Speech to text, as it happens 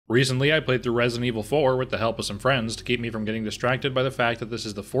Recently, I played through Resident Evil 4 with the help of some friends to keep me from getting distracted by the fact that this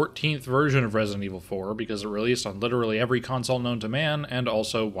is the 14th version of Resident Evil 4 because it released on literally every console known to man and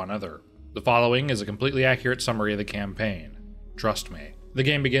also one other. The following is a completely accurate summary of the campaign. Trust me. The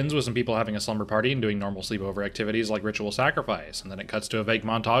game begins with some people having a slumber party and doing normal sleepover activities like ritual sacrifice, and then it cuts to a vague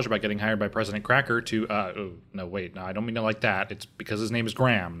montage about getting hired by President Cracker to, no, I don't mean it like that. It's because his name is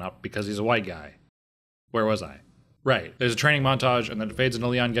Graham, not because he's a white guy. Where was I? Right, there's a training montage, and then it fades into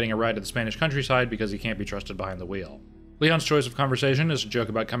Leon getting a ride to the Spanish countryside because he can't be trusted behind the wheel. Leon's choice of conversation is a joke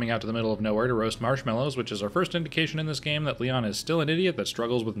about coming out to the middle of nowhere to roast marshmallows, which is our first indication in this game that Leon is still an idiot that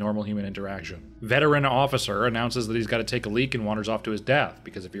struggles with normal human interaction. Veteran Officer announces that he's got to take a leak and wanders off to his death,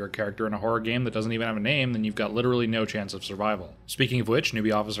 because if you're a character in a horror game that doesn't even have a name, then you've got literally no chance of survival. Speaking of which,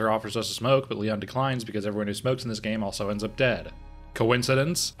 Newbie Officer offers us a smoke, but Leon declines because everyone who smokes in this game also ends up dead.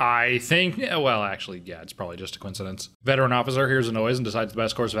 Coincidence? I think, well, actually, yeah, it's probably just a coincidence. Veteran Officer hears a noise and decides the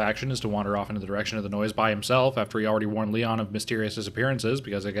best course of action is to wander off into the direction of the noise by himself after he already warned Leon of mysterious disappearances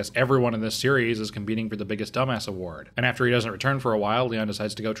because I guess everyone in this series is competing for the biggest dumbass award. And after he doesn't return for a while, Leon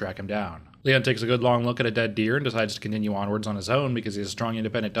decides to go track him down. Leon takes a good long look at a dead deer and decides to continue onwards on his own because he's a strong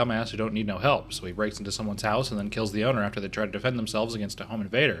independent dumbass who don't need no help, so he breaks into someone's house and then kills the owner after they try to defend themselves against a home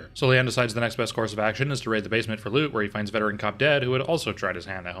invader. So Leon decides the next best course of action is to raid the basement for loot where he finds Veteran Cop dead who had also tried his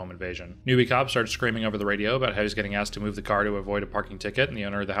hand at home invasion. Newbie Cop starts screaming over the radio about how he's getting asked to move the car to avoid a parking ticket, and the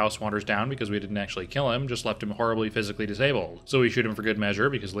owner of the house wanders down because we didn't actually kill him, just left him horribly physically disabled. So we shoot him for good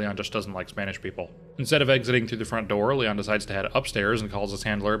measure because Leon just doesn't like Spanish people. Instead of exiting through the front door, Leon decides to head upstairs and calls his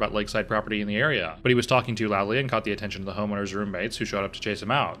handler about lakeside property in the area. But he was talking too loudly and caught the attention of the homeowner's roommates who showed up to chase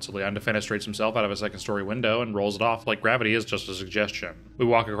him out, so Leon defenestrates himself out of a second-story window and rolls it off like gravity is just a suggestion. We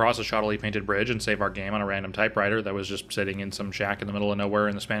walk across a shoddily painted bridge and save our game on a random typewriter that was just sitting in some shack in the middle of nowhere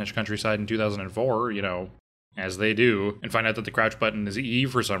in the Spanish countryside in 2004, you know, as they do, and find out that the crouch button is E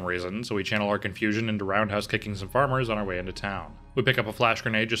for some reason, so we channel our confusion into roundhouse kicking some farmers on our way into town. We pick up a flash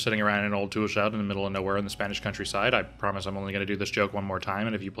grenade just sitting around in an old tool shed in the middle of nowhere in the Spanish countryside. I promise I'm only going to do this joke one more time,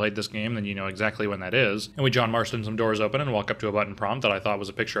 and if you played this game, then you know exactly when that is. And we John Marston some doors open and walk up to a button prompt that I thought was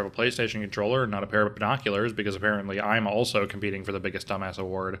a picture of a PlayStation controller and not a pair of binoculars, because apparently I'm also competing for the biggest dumbass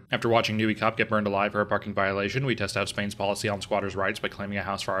award. After watching Newbie Cop get burned alive for a parking violation, we test out Spain's policy on squatters' rights by claiming a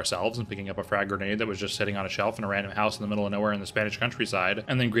house for ourselves and picking up a frag grenade that was just sitting on a shelf in a random house in the middle of nowhere in the Spanish countryside,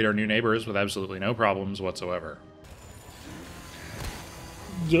 and then greet our new neighbors with absolutely no problems whatsoever.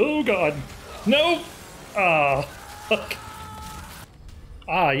 Oh god. No! Ah, fuck.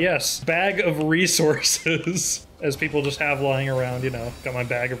 Ah, yes. Bag of resources. As people just have lying around, you know. Got my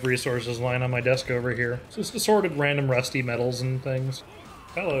bag of resources lying on my desk over here. It's just assorted random rusty metals and things.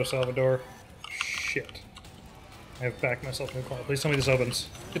 Hello, Salvador. Shit. I have backed myself in the corner. Please tell me this opens.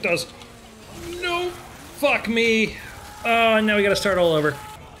 It does. No! Fuck me! Oh, now we gotta start all over.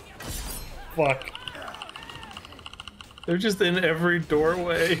 Fuck. They're just in every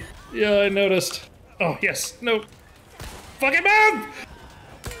doorway. Yeah, I noticed. Oh, yes. No. Fucking move!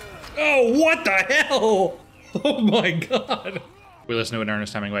 Oh, what the hell? Oh my god. We listen to an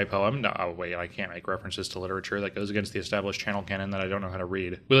Ernest Hemingway poem. No, oh wait, I can't make references to literature. That goes against the established channel canon that I don't know how to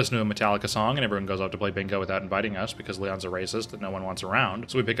read. We listen to a Metallica song, and everyone goes out to play bingo without inviting us because Leon's a racist that no one wants around.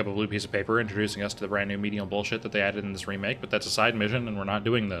 So we pick up a blue piece of paper introducing us to the brand new medial bullshit that they added in this remake, but that's a side mission, and we're not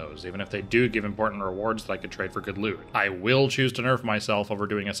doing those, even if they do give important rewards that I could trade for good loot. I will choose to nerf myself over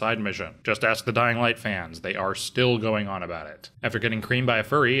doing a side mission. Just ask the Dying Light fans. They are still going on about it. After getting creamed by a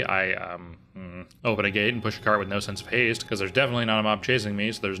furry, I, open a gate and push a cart with no sense of haste, because there's definitely not a mob chasing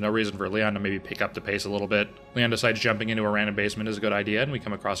me, so there's no reason for Leon to maybe pick up the pace a little bit. Leon decides jumping into a random basement is a good idea, and we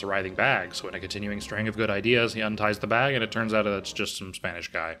come across a writhing bag, so in a continuing string of good ideas, he unties the bag, and it turns out that it's just some Spanish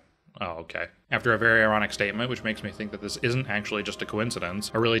guy. Oh, okay. After a very ironic statement, which makes me think that this isn't actually just a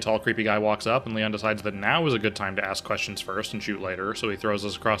coincidence, a really tall, creepy guy walks up, and Leon decides that now is a good time to ask questions first and shoot later, so he throws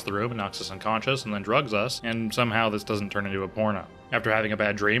us across the room and knocks us unconscious, and then drugs us, and somehow this doesn't turn into a porno. After having a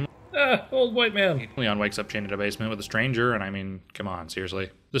bad dream, old white man. Leon wakes up chained in a basement with a stranger, and I mean, come on, seriously.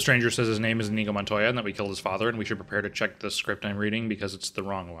 The stranger says his name is Inigo Montoya and that we killed his father, and we should prepare to check the script I'm reading because it's the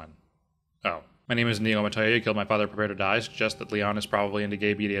wrong one. Oh. My name is Inigo Montoya, you killed my father, prepare to die, suggests that Leon is probably into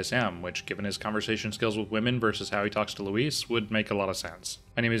gay BDSM, which, given his conversation skills with women versus how he talks to Luis, would make a lot of sense.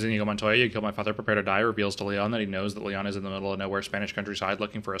 My name is Inigo Montoya, you killed my father, prepare to die, reveals to Leon that he knows that Leon is in the middle of nowhere Spanish countryside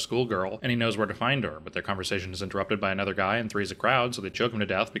looking for a schoolgirl, and he knows where to find her, but their conversation is interrupted by another guy and three's a crowd, so they choke him to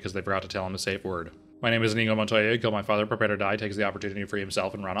death because they forgot to tell him a safe word. My name is Inigo Montoya, you killed my father, prepare to die, takes the opportunity to free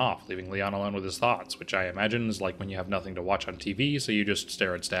himself and run off, leaving Leon alone with his thoughts, which I imagine is like when you have nothing to watch on TV, so you just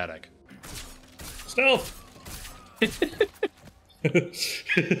stare at static. Stealth!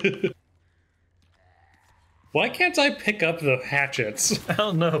 Why can't I pick up the hatchets? I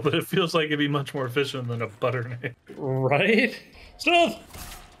don't know, but it feels like it'd be much more efficient than a butter knife. Right? Stealth!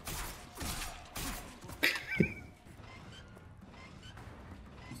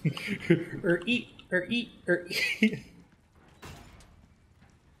 or eat.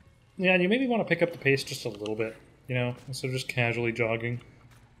 Yeah, and you maybe want to pick up the pace just a little bit, you know, instead of just casually jogging.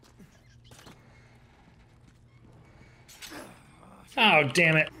 Oh,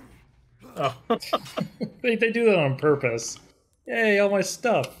 damn it. Oh. They do that on purpose. Yay, all my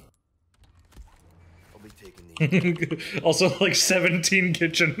stuff. I'll be taking these. Also, like 17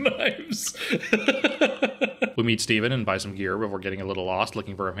 kitchen knives. We meet Steven and buy some gear before getting a little lost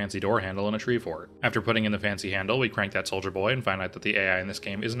looking for a fancy door handle in a tree fort. After putting in the fancy handle, we crank that soldier boy and find out that the AI in this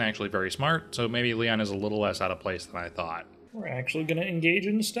game isn't actually very smart, so maybe Leon is a little less out of place than I thought. We're actually gonna engage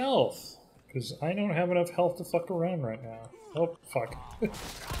in stealth, because I don't have enough health to fuck around right now. Oh, fuck.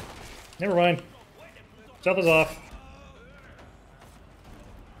 Never mind. Stealth is off.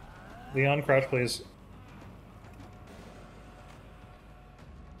 Leon, crouch, please.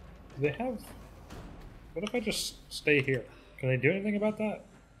 Do they have... What if I just stay here? Can they do anything about that?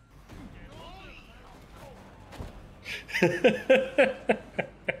 They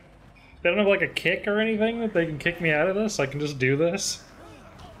don't have like a kick or anything that they can kick me out of this? I can just do this?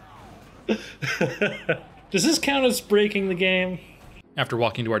 Does this count as breaking the game? After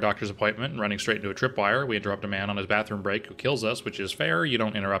walking to our doctor's appointment and running straight into a tripwire, we interrupt a man on his bathroom break who kills us, which is fair. You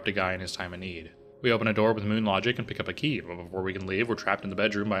don't interrupt a guy in his time of need. We open a door with moon logic and pick up a key, but before we can leave, we're trapped in the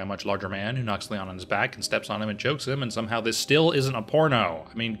bedroom by a much larger man who knocks Leon on his back and steps on him and chokes him, and somehow this still isn't a porno.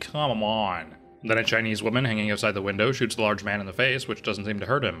 I mean, come on. Then a Chinese woman hanging outside the window shoots the large man in the face, which doesn't seem to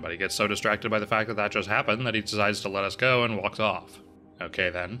hurt him, but he gets so distracted by the fact that that just happened that he decides to let us go and walks off.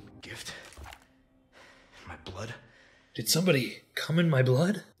 Okay then. Gift? My blood? Did somebody come in my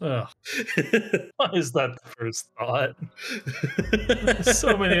blood? Ugh. Why is that the first thought? There's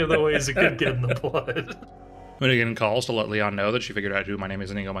so many other ways it could get in the blood. Minigan calls to let Leon know that she figured out who my name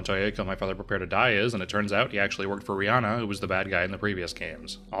is Inigo Montoya, because my father prepared to die is, and it turns out he actually worked for Rihanna, who was the bad guy in the previous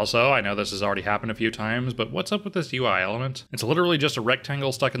games. Also, I know this has already happened a few times, but what's up with this UI element? It's literally just a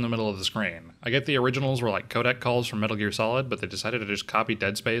rectangle stuck in the middle of the screen. I get the originals were like codec calls from Metal Gear Solid, but they decided to just copy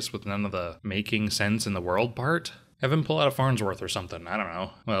Dead Space with none of the making sense in the world part? Have him pull out a Farnsworth or something, I don't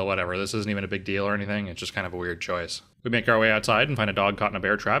know. Well, whatever, this isn't even a big deal or anything, it's just kind of a weird choice. We make our way outside and find a dog caught in a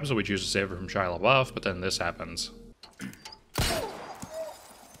bear trap, so we choose to save her from Shia LaBeouf, but then this happens.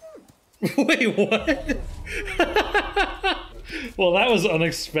 Wait, what? Well, that was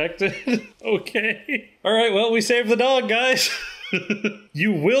unexpected. Okay. Alright, well, we saved the dog, guys.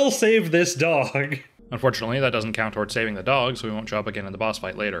 You will save this dog. Unfortunately, that doesn't count towards saving the dog, so we won't show up again in the boss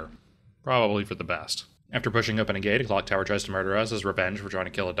fight later. Probably for the best. After pushing open a gate, a clock tower tries to murder us as revenge for trying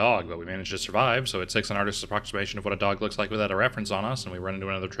to kill a dog, but we manage to survive, so it takes an artist's approximation of what a dog looks like without a reference on us, and we run into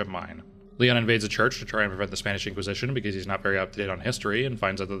another trip mine. Leon invades a church to try and prevent the Spanish Inquisition because he's not very up-to-date on history, and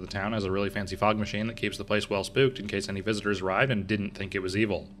finds out that the town has a really fancy fog machine that keeps the place well spooked in case any visitors arrived and didn't think it was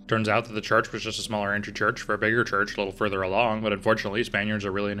evil. Turns out that the church was just a smaller entry church for a bigger church a little further along, but unfortunately Spaniards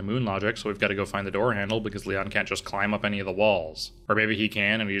are really into moon logic, so we've got to go find the door handle because Leon can't just climb up any of the walls. Or maybe he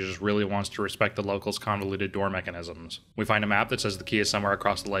can, and he just really wants to respect the locals' convoluted door mechanisms. We find a map that says the key is somewhere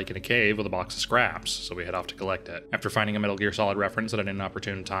across the lake in a cave with a box of scraps, so we head off to collect it. After finding a Metal Gear Solid reference at an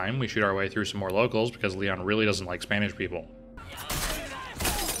inopportune time, we shoot our way through some more locals because Leon really doesn't like Spanish people.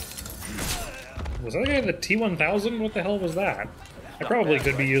 Was that guy the T-1000? What the hell was that? I probably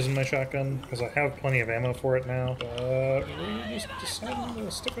could be using my shotgun because I have plenty of ammo for it now. But we just decided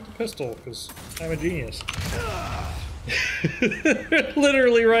to stick with the pistol because I'm a genius.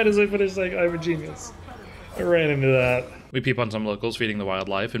 Literally right as I finished saying I'm a genius. I ran into that. We peep on some locals feeding the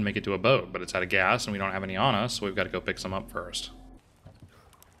wildlife and make it to a boat, but it's out of gas and we don't have any on us, so we've got to go pick some up first.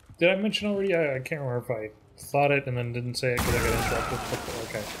 Did I mention already? I can't remember if I thought it and then didn't say it because I got interrupted.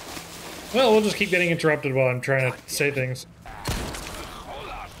 Okay. Well, we'll just keep getting interrupted while I'm trying to say things.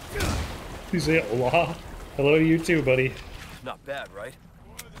 You say hola? Hello to you too, buddy. Not bad, right?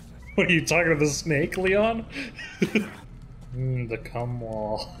 What are you talking to the snake, Leon? The cum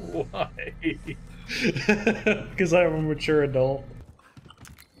wall. Why? Because I'm a mature adult.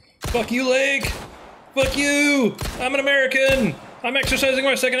 Fuck you, Lake! Fuck you! I'm an American! I'm exercising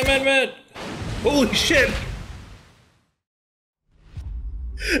my Second Amendment! Holy shit!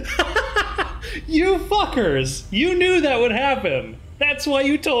 You fuckers! You knew that would happen! That's why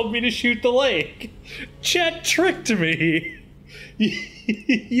you told me to shoot the lake! Chet tricked me!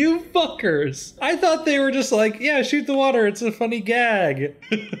 You fuckers! I thought they were just like, yeah, shoot the water, it's a funny gag.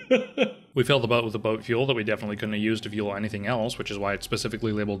 We fill the boat with the boat fuel that we definitely couldn't have used to fuel anything else, which is why it's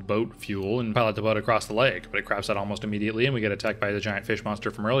specifically labeled boat fuel, and pilot the boat across the lake, but it craps out almost immediately and we get attacked by the giant fish monster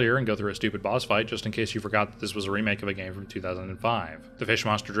from earlier and go through a stupid boss fight just in case you forgot that this was a remake of a game from 2005. The fish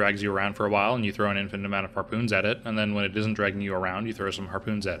monster drags you around for a while and you throw an infinite amount of harpoons at it, and then when it isn't dragging you around, you throw some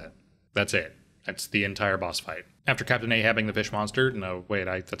harpoons at it. That's it. That's the entire boss fight. After Captain Ahabing the fish monster, no, wait,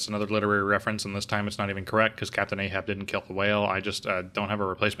 that's another literary reference, and this time it's not even correct, because Captain Ahab didn't kill the whale. I just don't have a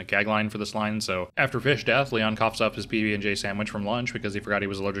replacement gag line for this line, so after fish death, Leon coughs up his PB&J sandwich from lunch because he forgot he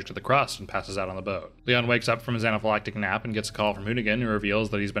was allergic to the crust and passes out on the boat. Leon wakes up from his anaphylactic nap and gets a call from Hoonigan, who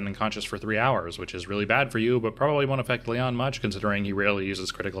reveals that he's been unconscious for 3 hours, which is really bad for you, but probably won't affect Leon much, considering he rarely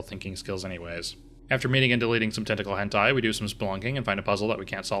uses critical thinking skills anyways. After meeting and deleting some tentacle hentai, we do some spelunking and find a puzzle that we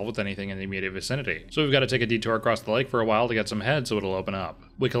can't solve with anything in the immediate vicinity. So we've got to take a detour across the lake for a while to get some head so it'll open up.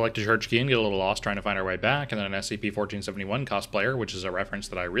 We collect a church key and get a little lost trying to find our way back, and then an SCP-1471 cosplayer, which is a reference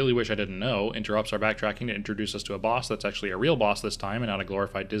that I really wish I didn't know, interrupts our backtracking to introduce us to a boss that's actually a real boss this time and not a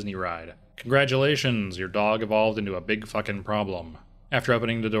glorified Disney ride. Congratulations, your dog evolved into a big fucking problem. After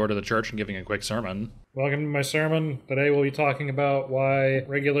opening the door to the church and giving a quick sermon. Welcome to my sermon. Today we'll be talking about why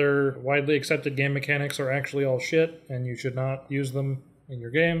regular, widely accepted game mechanics are actually all shit, and you should not use them in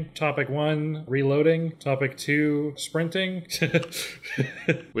your game. Topic 1, reloading. Topic 2, sprinting.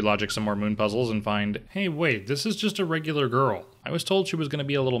 We logic some more moon puzzles and find, hey wait, this is just a regular girl. I was told she was going to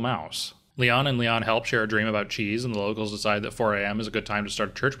be a little mouse. Leon and Leon help share a dream about cheese, and the locals decide that 4 a.m. is a good time to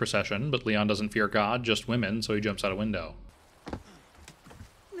start a church procession, but Leon doesn't fear God, just women, so he jumps out a window.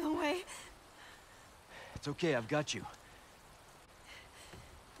 It's okay, I've got you.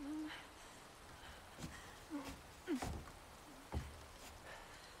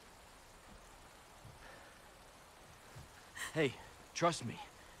 Hey, trust me.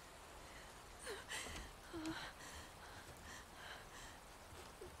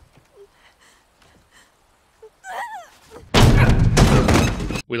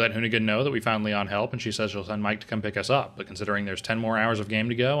 We let Hoonigan know that we found Leon help, and she says she'll send Mike to come pick us up, but considering there's 10 more hours of game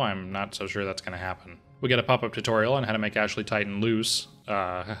to go, I'm not so sure that's going to happen. We get a pop-up tutorial on how to make Ashley Titan loose.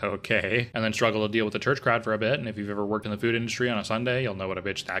 Okay. And then struggle to deal with the church crowd for a bit, and if you've ever worked in the food industry on a Sunday, you'll know what a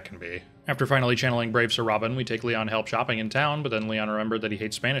bitch that can be. After finally channeling brave Sir Robin, we take Leon help shopping in town, but then Leon remembered that he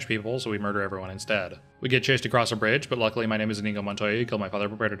hates Spanish people, so we murder everyone instead. We get chased across a bridge, but luckily my name is Inigo Montoya, Kill My Father,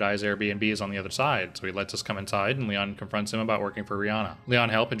 Prepare to Die's Airbnb is on the other side, so he lets us come inside, and Leon confronts him about working for Rihanna. Leon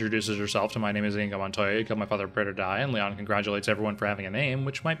help introduces herself to My name is Inigo Montoya, Kill My Father, Prepare to Die, and Leon congratulates everyone for having a name,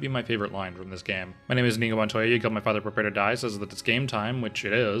 which might be my favorite line from this game. My name is Inigo Montoya, Kill My Father, Prepare to Die says that it's game time, which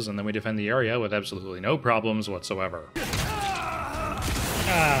it is, and then we defend the area with absolutely no problems whatsoever.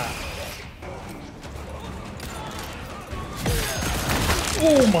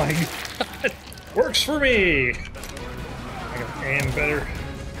 Oh my god! Works for me! I gotta aim better.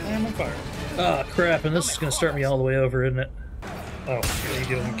 I'm on fire. Ah, crap, and this is gonna start me all the way over, isn't it? Oh, yeah,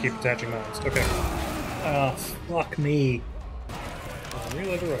 you don't keep attaching mines. Okay. Ah, fuck me.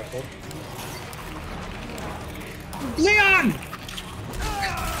 Reload the rifle. Leon!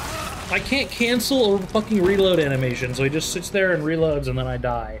 I can't cancel a fucking reload animation, so he just sits there and reloads and then I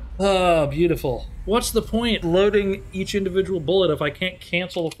die. Oh, beautiful. What's the point loading each individual bullet if I can't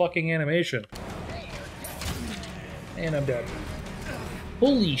cancel the fucking animation? And I'm dead.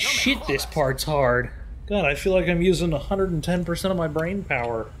 Holy shit, this part's hard. God, I feel like I'm using 110% of my brain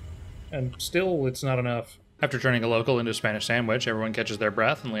power. And still, it's not enough. After turning a local into a Spanish sandwich, everyone catches their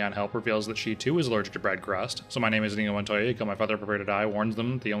breath, and Leon Help reveals that she too is allergic to bread crust. So My name is Inigo Montoya, Kill My Father, Prepare to Die warns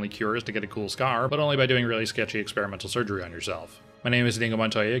them the only cure is to get a cool scar, but only by doing really sketchy experimental surgery on yourself. My name is Inigo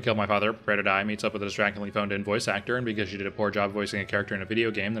Montoya, Kill My Father, Prepare to Die meets up with a distractingly phoned-in voice actor, and because she did a poor job voicing a character in a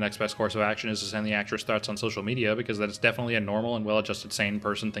video game, the next best course of action is to send the actress threats on social media, because that is definitely a normal and well-adjusted sane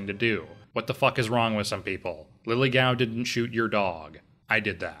person thing to do. What the fuck is wrong with some people? Lily Gao didn't shoot your dog. I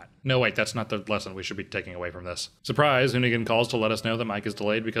did that. No, wait, that's not the lesson we should be taking away from this. Surprise, Hoonigan calls to let us know that Mike is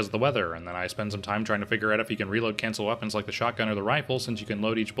delayed because of the weather, and then I spend some time trying to figure out if you can reload cancel weapons like the shotgun or the rifle, since you can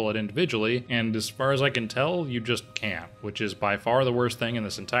load each bullet individually, and as far as I can tell, you just can't, which is by far the worst thing in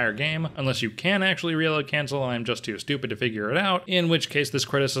this entire game, unless you can actually reload cancel and I'm just too stupid to figure it out, in which case this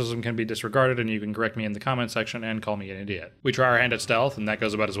criticism can be disregarded and you can correct me in the comment section and call me an idiot. We try our hand at stealth, and that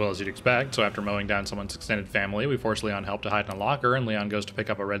goes about as well as you'd expect, so after mowing down someone's extended family, we force Leon Help to hide in a locker, and Leon goes to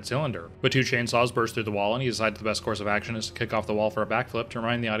pick up a red cylinder. But two chainsaws burst through the wall, and he decides the best course of action is to kick off the wall for a backflip to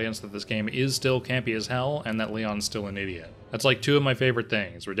remind the audience that this game is still campy as hell, and that Leon's still an idiot. That's like two of my favorite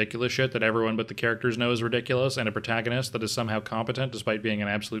things: ridiculous shit that everyone but the characters know is ridiculous, and a protagonist that is somehow competent despite being an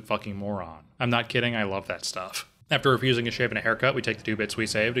absolute fucking moron. I'm not kidding, I love that stuff. After refusing a shave and a haircut, we take the 2 bits we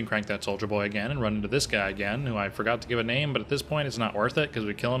saved and crank that soldier boy again and run into this guy again, who I forgot to give a name, but at this point it's not worth it because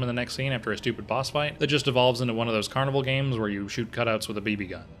we kill him in the next scene after a stupid boss fight that just evolves into one of those carnival games where you shoot cutouts with a BB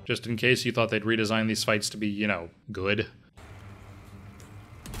gun. Just in case you thought they'd redesign these fights to be, you know, good.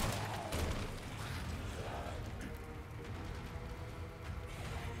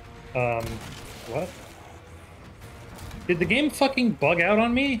 What? Did the game fucking bug out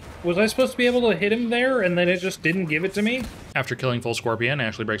on me? Was I supposed to be able to hit him there and then it just didn't give it to me? After killing Full Scorpion,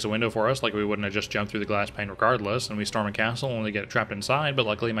 Ashley breaks a window for us like we wouldn't have just jumped through the glass pane regardless, and we storm a castle only to get trapped inside, but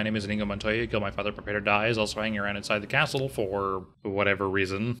luckily my name is Inigo Montoya, Kill My Father, Prepare to Die is also hanging around inside the castle for whatever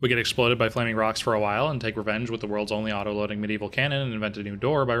reason. We get exploded by flaming rocks for a while and take revenge with the world's only auto-loading medieval cannon and invent a new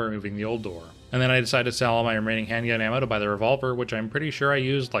door by removing the old door. And then I decide to sell all my remaining handgun ammo to buy the revolver, which I'm pretty sure I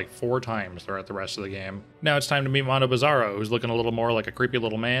used like 4 times throughout the rest of the game. Now it's time to meet Mondo Bizarro, who's looking a little more like a creepy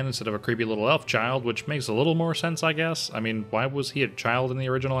little man instead of a creepy little elf child, which makes a little more sense, I guess. I mean, why was he a child in the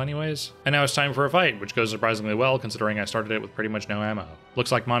original anyways? And now it's time for a fight, which goes surprisingly well considering I started it with pretty much no ammo.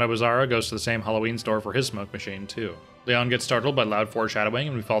 Looks like Mondo Bizarro goes to the same Halloween store for his smoke machine too. Leon gets startled by loud foreshadowing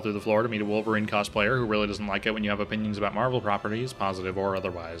and we fall through the floor to meet a Wolverine cosplayer who really doesn't like it when you have opinions about Marvel properties, positive or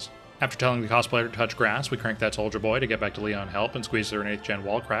otherwise. After telling the cosplayer to touch grass, we crank that soldier boy to get back to Leon help and squeeze through an 8th gen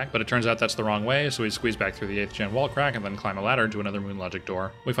wall crack, but it turns out that's the wrong way, so we squeeze back through the 8th gen wall crack and then climb a ladder to another Moon Logic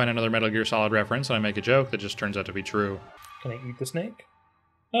door. We find another Metal Gear Solid reference and I make a joke that just turns out to be true. Can I eat the snake?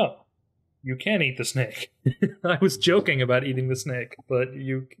 Oh, you can eat the snake. I was joking about eating the snake, but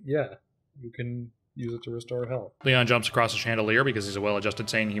you can use it to restore health. Leon jumps across a chandelier because he's a well-adjusted,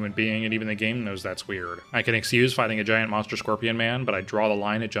 sane human being, and even the game knows that's weird. I can excuse fighting a giant monster scorpion man, but I draw the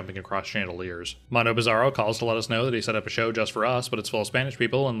line at jumping across chandeliers. Mondo Bizarro calls to let us know that he set up a show just for us, but it's full of Spanish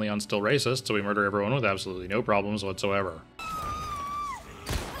people, and Leon's still racist, so we murder everyone with absolutely no problems whatsoever.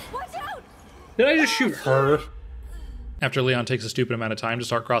 Watch out! Did I just shoot her? After Leon takes a stupid amount of time to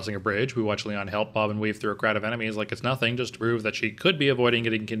start crossing a bridge, we watch Leon help bob and weave through a crowd of enemies like it's nothing, just to prove that she could be avoiding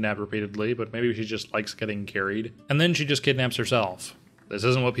getting kidnapped repeatedly, but maybe she just likes getting carried. And then she just kidnaps herself. This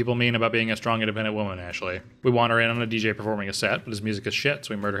isn't what people mean about being a strong, independent woman, Ashley. We wander in on a DJ performing a set, but his music is shit,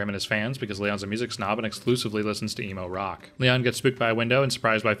 so we murder him and his fans because Leon's a music snob and exclusively listens to emo rock. Leon gets spooked by a window and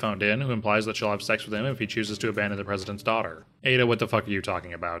surprised by Phoned In, who implies that she'll have sex with him if he chooses to abandon the president's daughter. Ada, what the fuck are you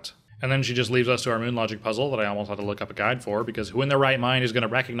talking about? And then she just leaves us to our Moon Logic puzzle that I almost had to look up a guide for, because who in their right mind is going to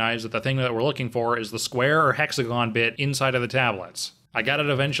recognize that the thing that we're looking for is the square or hexagon bit inside of the tablets? I got it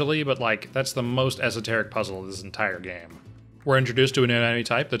eventually, but like, that's the most esoteric puzzle of this entire game. We're introduced to a new enemy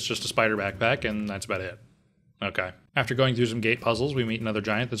type that's just a spider backpack, and that's about it. Okay. After going through some gate puzzles, we meet another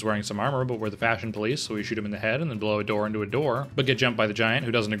giant that's wearing some armor, but we're the fashion police, so we shoot him in the head and then blow a door into a door, but get jumped by the giant,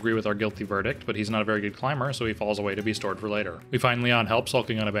 who doesn't agree with our guilty verdict, but he's not a very good climber, so he falls away to be stored for later. We find Leon help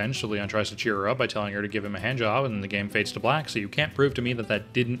sulking on a bench, so Leon tries to cheer her up by telling her to give him a handjob, and then the game fades to black, so you can't prove to me that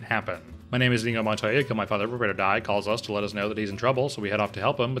that didn't happen. My name is Inigo Montoya, Kill My Father, Prepare to Die, calls us to let us know that he's in trouble, so we head off to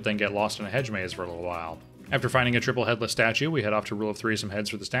help him, but then get lost in a hedge maze for a little while. After finding a triple headless statue, we head off to rule of three some heads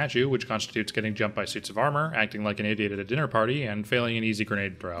for the statue, which constitutes getting jumped by suits of armor, acting like an idiot at a dinner party, and failing an easy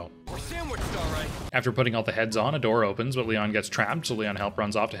grenade throw. We're sandwiched, all right. After putting all the heads on, a door opens, but Leon gets trapped, so Leon help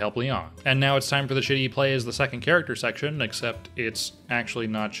runs off to help Leon. And now it's time for the shitty play as the second character section, except it's actually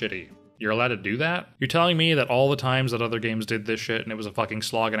not shitty. You're allowed to do that? You're telling me that all the times that other games did this shit and it was a fucking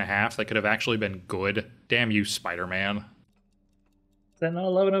slog and a half that could have actually been good? Damn you, Spider-Man. Is that not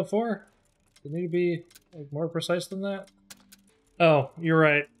 1104? You need to be like, more precise than that? Oh, you're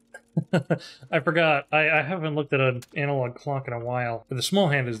right. I forgot. I haven't looked at an analog clock in a while. The small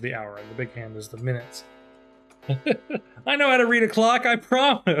hand is the hour, and the big hand is the minutes. I know how to read a clock, I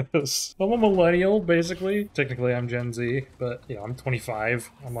promise! I'm a millennial, basically. Technically, I'm Gen Z, but, you know, I'm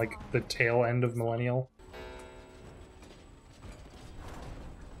 25. I'm, like, the tail end of millennial.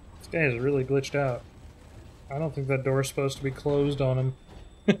 This guy is really glitched out. I don't think that door's supposed to be closed on him.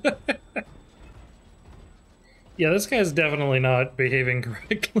 Yeah, this guy's definitely not behaving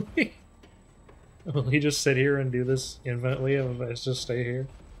correctly. Will he just sit here and do this infinitely if I just stay here?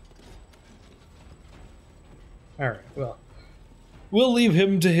 Alright, well. We'll leave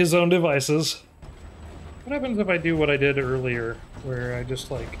him to his own devices. What happens if I do what I did earlier, where I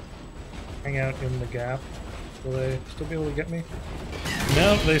just, like, hang out in the gap? Will they still be able to get me?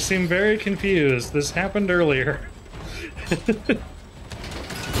 No, they seem very confused. This happened earlier.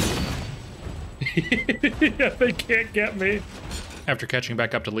 Yeah, they can't get me. After catching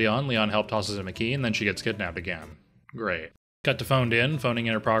back up to Leon, Leon help tosses him a key, and then she gets kidnapped again. Great. Cut to Phoned In, phoning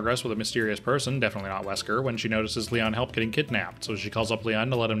in her progress with a mysterious person, definitely not Wesker, when she notices Leon help getting kidnapped, so she calls up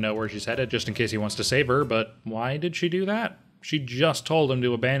Leon to let him know where she's headed, just in case he wants to save her, but why did she do that? She just told him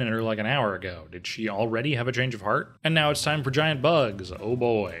to abandon her like an hour ago. Did she already have a change of heart? And now it's time for giant bugs. Oh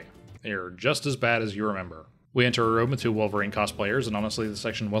boy. They're just as bad as you remember. We enter a room with 2 Wolverine cosplayers, and honestly, the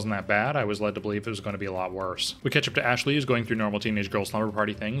section wasn't that bad. I was led to believe it was going to be a lot worse. We catch up to Ashley, who's going through normal teenage girl slumber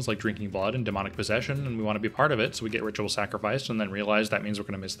party things like drinking blood and demonic possession, and we want to be part of it, so we get ritual sacrificed and then realize that means we're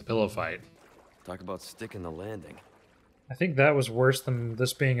going to miss the pillow fight. Talk about sticking the landing. I think that was worse than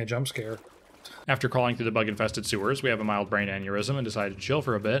this being a jump scare. After crawling through the bug-infested sewers, we have a mild brain aneurysm and decide to chill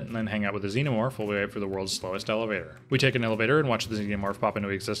for a bit, and then hang out with the xenomorph while we wait for the world's slowest elevator. We take an elevator and watch the xenomorph pop into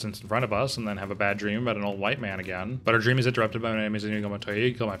existence in front of us, and then have a bad dream about an old white man again. But our dream is interrupted by my name is Inigo Montoya,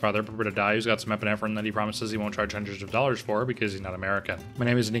 you kill my father, prepare to die, who's got some epinephrine that he promises he won't charge hundreds of dollars for because he's not American. My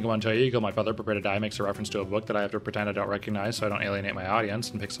name is Inigo Montoya, you kill my father, prepare to die makes a reference to a book that I have to pretend I don't recognize so I don't alienate my audience,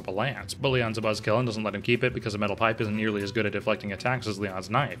 and picks up a lance. But Leon's a buzzkill and doesn't let him keep it because a metal pipe isn't nearly as good at deflecting attacks as Leon's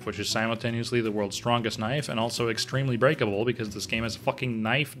knife, which is simultaneously the world's strongest knife and also extremely breakable because this game has fucking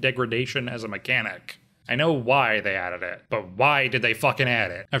knife degradation as a mechanic. I know why they added it, but why did they fucking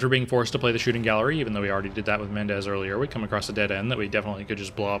add it? After being forced to play the shooting gallery, even though we already did that with Mendez earlier, we come across a dead end that we definitely could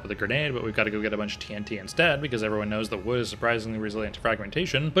just blow up with a grenade, but we've got to go get a bunch of TNT instead because everyone knows that wood is surprisingly resilient to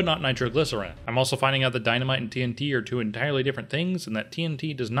fragmentation, but not nitroglycerin. I'm also finding out that dynamite and TNT are 2 entirely different things, and that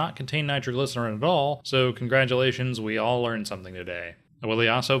TNT does not contain nitroglycerin at all, so congratulations, we all learned something today. The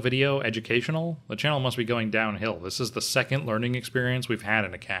Williasso video educational? The channel must be going downhill. This is the second learning experience we've had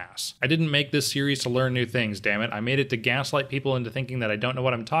in a cast. I didn't make this series to learn new things, damn it. I made it to gaslight people into thinking that I don't know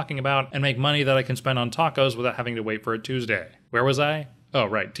what I'm talking about and make money that I can spend on tacos without having to wait for a Tuesday. Where was I? Oh,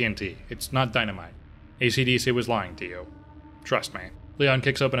 right, TNT. It's not dynamite. AC/DC was lying to you. Trust me. Leon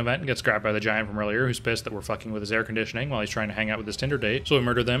kicks open a vent and gets grabbed by the giant from earlier, who's pissed that we're fucking with his air conditioning while he's trying to hang out with his Tinder date, so we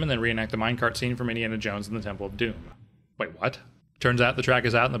murder them and then reenact the minecart scene from Indiana Jones and the Temple of Doom. Wait, what? Turns out the track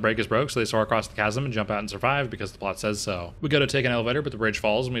is out and the brake is broke, so they soar across the chasm and jump out and survive because the plot says so. We go to take an elevator, but the bridge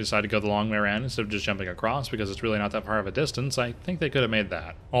falls and we decide to go the long way around instead of just jumping across because it's really not that far of a distance. I think they could have made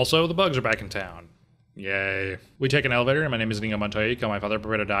that. Also, the bugs are back in town. Yay. We take an elevator, and my name is Inigo Montoya, kill my father,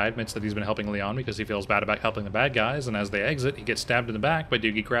 prepare to die, admits that he's been helping Leon because he feels bad about helping the bad guys, and as they exit, he gets stabbed in the back by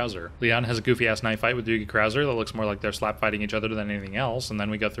Doogie Krauser. Leon has a goofy-ass knife fight with Doogie Krauser that looks more like they're slap-fighting each other than anything else, and then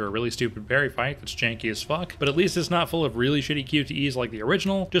we go through a really stupid parry fight that's janky as fuck, but at least it's not full of really shitty QTEs like the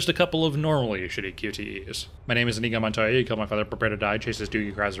original, just a couple of normally shitty QTEs. My name is Inigo Montoya, you kill my father, prepare to die, chases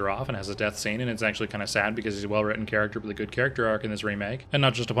Doogie Krauser off, and has a death scene, and it's actually kind of sad because he's a well-written character with a good character arc in this remake, and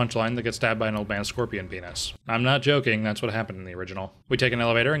not just a punchline that gets stabbed by an old man's scorpion penis. I'm not joking, that's what happened in the original. We take an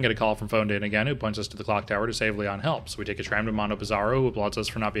elevator and get a call from Phoned In again, who points us to the clock tower to save Leon help. So we take a tram to Mondo Bizarro, who applauds us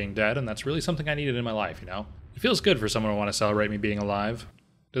for not being dead, and that's really something I needed in my life, you know? It feels good for someone to want to celebrate me being alive.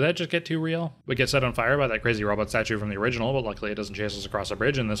 Did that just get too real? We get set on fire by that crazy robot statue from the original, but luckily it doesn't chase us across a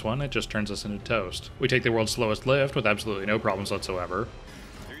bridge in this one, it just turns us into toast. We take the world's slowest lift with absolutely no problems whatsoever.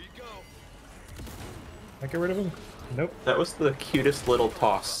 Here you go. I get rid of him? Nope. That was the cutest little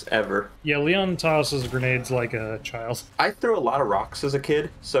toss ever. Yeah, Leon tosses grenades like a child. I threw a lot of rocks as a kid,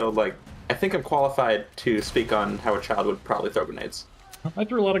 so, like, I think I'm qualified to speak on how a child would probably throw grenades. I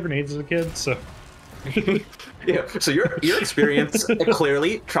threw a lot of grenades as a kid, so... Yeah, so your experience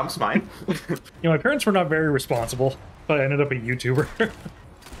clearly trumps mine. You know, my parents were not very responsible, but I ended up a YouTuber.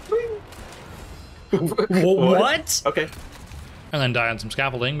 What? Okay. And then die on some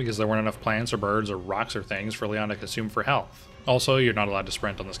scaffolding because there weren't enough plants or birds or rocks or things for Leon to consume for health. Also, you're not allowed to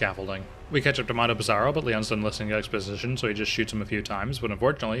sprint on the scaffolding. We catch up to Mondo Bizarro, but Leon's done listening to exposition, so he just shoots him a few times, but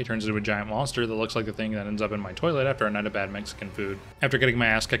unfortunately he turns into a giant monster that looks like the thing that ends up in my toilet after a night of bad Mexican food. After getting my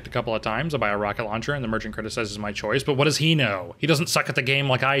ass kicked a couple of times, I buy a rocket launcher and the merchant criticizes my choice, but what does he know? He doesn't suck at the game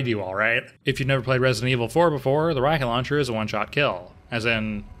like I do, alright? If you've never played Resident Evil 4 before, the rocket launcher is a one-shot kill. As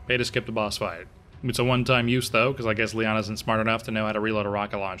in, pay to skip the boss fight. It's a one-time use, though, because I guess Leon isn't smart enough to know how to reload a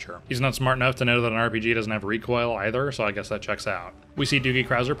rocket launcher. He's not smart enough to know that an RPG doesn't have recoil either, so I guess that checks out. We see Doogie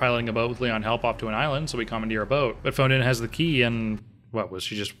Krauser piloting a boat with Leon help off to an island, so we commandeer a boat. But Phoned In has the key, and... what, was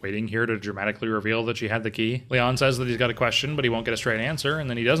she just waiting here to dramatically reveal that she had the key? Leon says that he's got a question, but he won't get a straight answer, and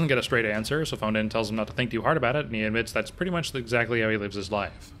then he doesn't get a straight answer, so Phoned In tells him not to think too hard about it, and he admits that's pretty much exactly how he lives his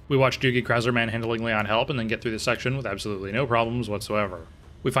life. We watch Doogie Krauser manhandling Leon help, and then get through this section with absolutely no problems whatsoever.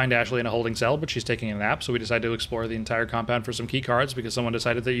 We find Ashley in a holding cell, but she's taking a nap, so we decide to explore the entire compound for some key cards because someone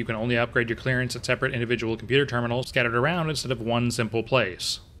decided that you can only upgrade your clearance at separate individual computer terminals scattered around instead of one simple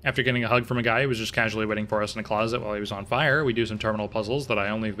place. After getting a hug from a guy who was just casually waiting for us in a closet while he was on fire, we do some terminal puzzles that I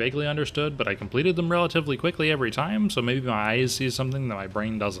only vaguely understood, but I completed them relatively quickly every time, so maybe my eyes see something that my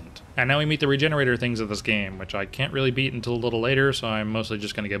brain doesn't. And now we meet the regenerator things of this game, which I can't really beat until a little later, so I'm mostly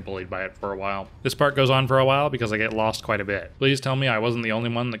just going to get bullied by it for a while. This part goes on for a while because I get lost quite a bit. Please tell me I wasn't the only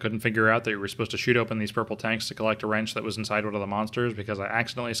one that couldn't figure out that you were supposed to shoot open these purple tanks to collect a wrench that was inside one of the monsters, because I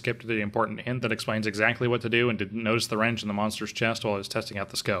accidentally skipped the important hint that explains exactly what to do and didn't notice the wrench in the monster's chest while I was testing out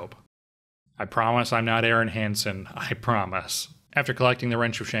the scope. I promise I'm not Aaron Hansen. I promise. After collecting the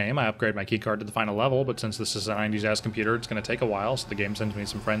Wrench of Shame, I upgrade my keycard to the final level, but since this is a 90s-ass computer, it's going to take a while, so the game sends me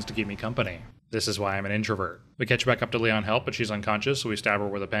some friends to keep me company. This is why I'm an introvert. We catch back up to Leon Help, but she's unconscious, so we stab her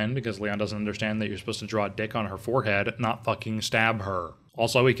with a pen, because Leon doesn't understand that you're supposed to draw a dick on her forehead, not fucking stab her.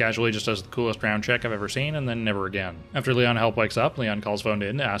 Also, he casually just does the coolest round check I've ever seen, and then never again. After Leon Help wakes up, Leon calls phoned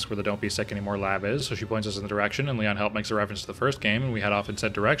in to ask where the Don't Be Sick Anymore lab is, so she points us in the direction, and Leon Help makes a reference to the first game, and we head off in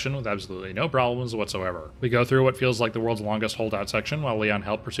said direction with absolutely no problems whatsoever. We go through what feels like the world's longest holdout section, while Leon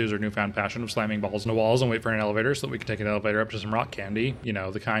Help pursues her newfound passion of slamming balls into walls and wait for an elevator so that we can take an elevator up to some rock candy. You know,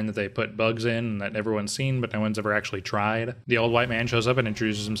 the kind that they put bugs in and that everyone's seen, but no one's ever actually tried. The old white man shows up and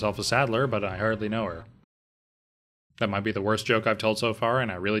introduces himself as Sadler, but I hardly know her. That might be the worst joke I've told so far,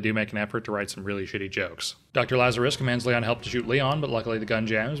 and I really do make an effort to write some really shitty jokes. Dr. Lazarus commands Leon Help to shoot Leon, but luckily the gun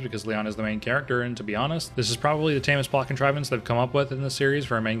jams because Leon is the main character, and to be honest, this is probably the tamest plot contrivance they've come up with in this series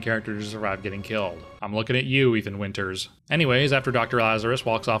for a main character to survive getting killed. I'm looking at you, Ethan Winters. Anyways, after Dr. Lazarus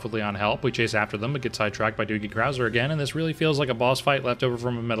walks off with Leon Help, we chase after them but get sidetracked by Doogie Krauser again, and this really feels like a boss fight left over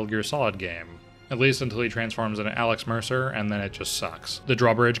from a Metal Gear Solid game. At least until he transforms into Alex Mercer, and then it just sucks. The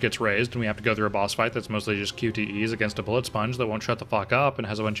drawbridge gets raised, and we have to go through a boss fight that's mostly just QTEs against a bullet sponge that won't shut the fuck up and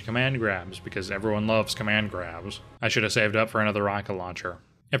has a bunch of command grabs, because everyone loves command grabs. I should have saved up for another rocket launcher.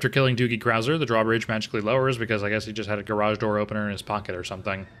 After killing Doogie Krauser, the drawbridge magically lowers because I guess he just had a garage door opener in his pocket or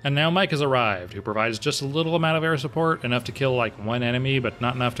something. And now Mike has arrived, who provides just a little amount of air support, enough to kill like one enemy, but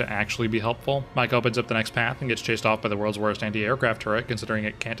not enough to actually be helpful. Mike opens up the next path and gets chased off by the world's worst anti-aircraft turret, considering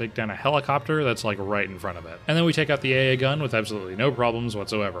it can't take down a helicopter that's like right in front of it. And then we take out the AA gun with absolutely no problems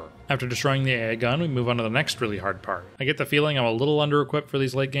whatsoever. After destroying the AA gun, we move on to the next really hard part. I get the feeling I'm a little under-equipped for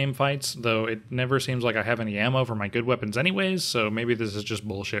these late game fights, though it never seems like I have any ammo for my good weapons anyways, so maybe this is just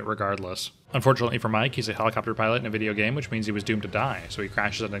bullshit regardless. Unfortunately for Mike, he's a helicopter pilot in a video game, which means he was doomed to die, so he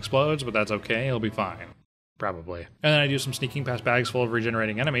crashes and explodes, but that's okay, he'll be fine. Probably. And then I do some sneaking past bags full of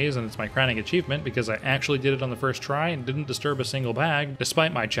regenerating enemies, and it's my crowning achievement because I actually did it on the first try and didn't disturb a single bag,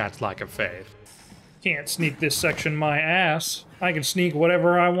 despite my chat's lack of faith. Can't sneak this section my ass. I can sneak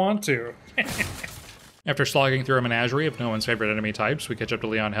whatever I want to. After slogging through a menagerie of no one's favorite enemy types, we catch up to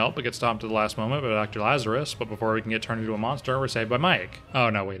Leon Help, but get stopped at the last moment by Dr. Lazarus, but before we can get turned into a monster, we're saved by Mike.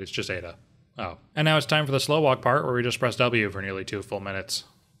 Oh no, wait, it's just Ada. Oh. And now it's time for the slow walk part, where we just press W for nearly 2 full minutes.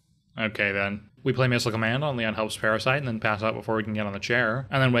 Okay then. We play Missile Command on Leon Help's parasite and then pass out before we can get on the chair,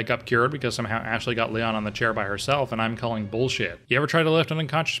 and then wake up cured because somehow Ashley got Leon on the chair by herself and I'm calling bullshit. You ever try to lift an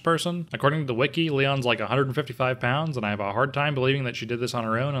unconscious person? According to the wiki, Leon's like 155 pounds, and I have a hard time believing that she did this on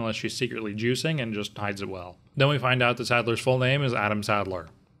her own unless she's secretly juicing and just hides it well. Then we find out that Sadler's full name is Adam Sadler.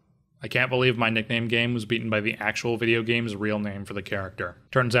 I can't believe my nickname game was beaten by the actual video game's real name for the character.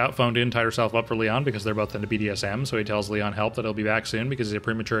 Turns out Phoned In tied herself up for Leon because they're both into BDSM, so he tells Leon Help that he'll be back soon because he's a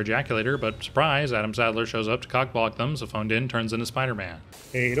premature ejaculator, but surprise, Adam Sadler shows up to cockblock them, so Phoned In turns into Spider-Man.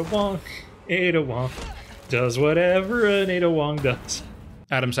 Ada Wong, does whatever an Ada Wong does.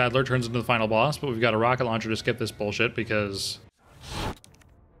 Adam Sadler turns into the final boss, but we've got a rocket launcher to skip this bullshit because...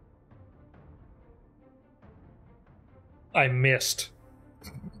 I missed.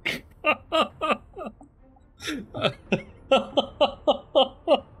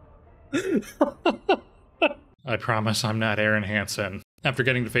 I promise I'm not Aaron Hansen. After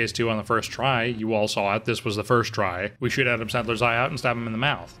getting to phase 2 on the first try, you all saw it, this was the first try, we shoot Adam Sadler's eye out and stab him in the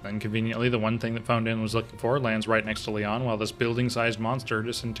mouth. Then conveniently, the one thing that Phoned In was looking for lands right next to Leon while this building-sized monster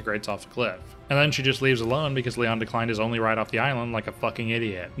disintegrates off the cliff. And then she just leaves alone because Leon declined his only ride off the island like a fucking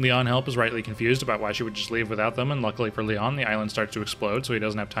idiot. Leon Help is rightly confused about why she would just leave without them, and luckily for Leon, the island starts to explode so he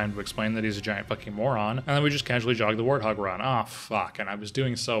doesn't have time to explain that he's a giant fucking moron, and then we just casually jog the Warthog run. Oh fuck, and I was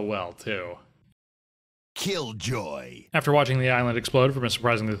doing so well too. Killjoy. After watching the island explode from a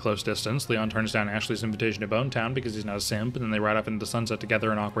surprisingly close distance, Leon turns down Ashley's invitation to Bone Town because he's not a simp, and then they ride off into the sunset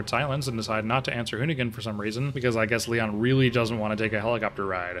together in awkward silence and decide not to answer Hoonigan for some reason, because I guess Leon really doesn't want to take a helicopter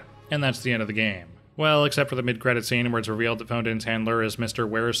ride. And that's the end of the game. Well, except for the mid-credit scene where it's revealed that Phoned In's handler is Mr.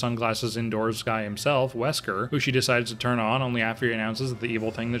 Wears Sunglasses Indoors guy himself, Wesker, who she decides to turn on only after he announces that the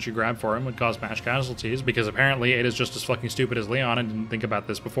evil thing that she grabbed for him would cause mass casualties, because apparently Ada's just as fucking stupid as Leon and didn't think about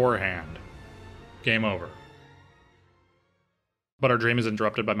this beforehand. Game over. But our dream is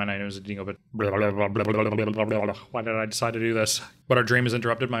interrupted by my name is Dingo. But why did I decide to do this? But our dream is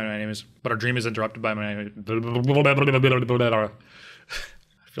interrupted by my name is. But our dream is interrupted by my name. I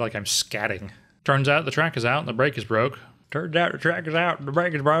feel like I'm scatting. Turns out the track is out and the brake is broke. Turns out the track is out and the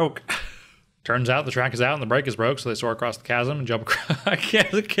brake is broke. Turns out the track is out and the brake is broke, so they soar across the chasm and jump across. I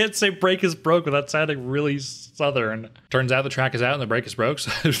can't say brake is broke without sounding really southern. Turns out the track is out and the brake is broke,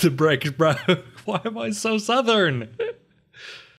 so the brake is broke. Why am I so southern?